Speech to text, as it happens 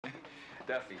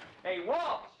Duffy. Hey,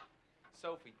 Walsh!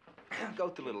 Sophie, go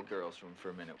to the little girl's room for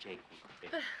a minute. Jake.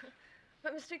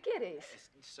 But Mr. Gittes.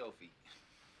 Sophie.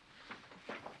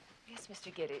 Yes,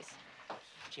 Mr. Gittes.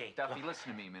 Jake. Duffy,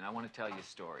 listen to me, man. I want to tell you a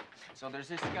story. So there's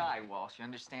this guy, Walsh, you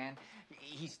understand?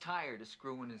 He's tired of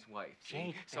screwing his wife.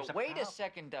 Jake, so wait a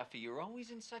second, Duffy. You're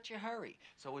always in such a hurry.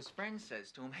 So his friend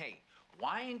says to him, hey,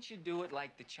 why don't you do it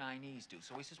like the Chinese do?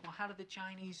 So he says, well, how do the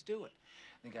Chinese do it?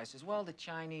 And the guy says, well, the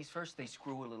Chinese, first they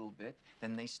screw a little bit,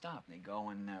 then they stop. They go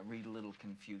and read a little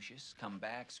Confucius, come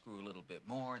back, screw a little bit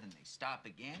more, then they stop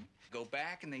again, go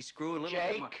back and they screw a little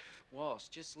bit more. Walsh,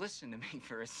 just listen to me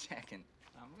for a second.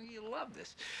 You'll love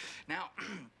this. Now,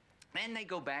 then they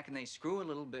go back and they screw a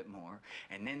little bit more,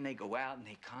 and then they go out and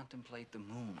they contemplate the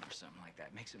moon or something like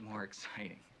that. Makes it more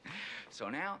exciting. So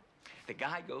now, the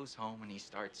guy goes home and he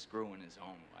starts screwing his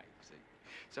own wife, see?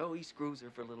 So he screws her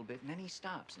for a little bit, and then he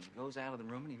stops, and he goes out of the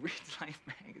room and he reads Life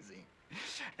magazine.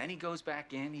 Then he goes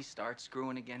back in, he starts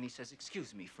screwing again. He says,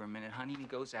 excuse me for a minute, honey, and he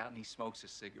goes out and he smokes a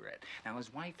cigarette. Now,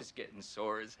 his wife is getting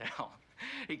sore as hell.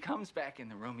 He comes back in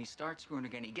the room, he starts screwing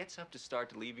again. He gets up to start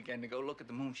to leave again to go look at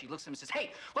the moon. She looks at him and says,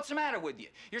 hey, what's the matter with you?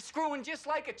 You're screwing just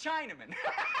like a Chinaman.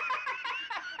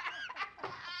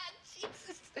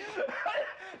 Jesus.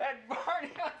 That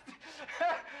Barney.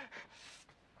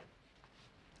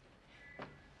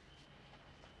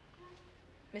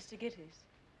 Mr. Gittes.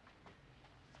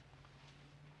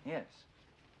 Yes.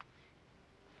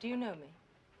 Do you know me?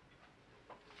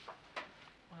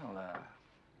 Well, I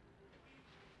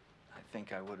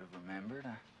think I would have remembered.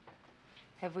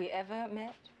 Have we ever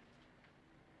met?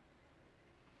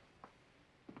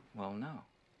 Well, no.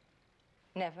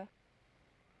 Never?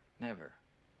 Never.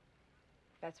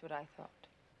 That's what I thought.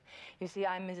 You see,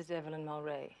 I'm Mrs. Evelyn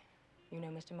Mulwray. You know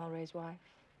Mr. Mulwray's wife?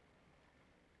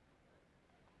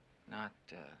 Not,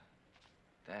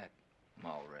 that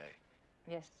Mulwray.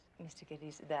 Yes, Mr.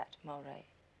 Gittes, that Mulwray.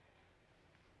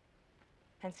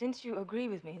 And since you agree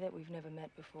with me that we've never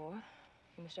met before,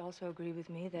 you must also agree with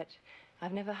me that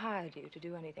I've never hired you to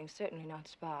do anything, certainly not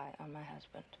spy on my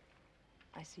husband.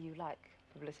 I see you like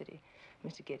publicity,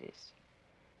 Mr. Gittes.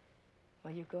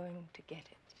 Well, you're going to get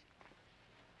it.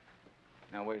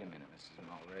 Now, wait a minute, Mrs.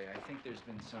 Mulwray. I think there's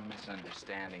been some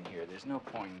misunderstanding here. There's no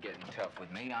point in getting tough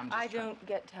with me. I don't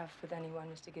get tough with anyone,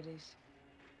 Mr. Gittes.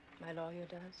 My lawyer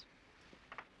does.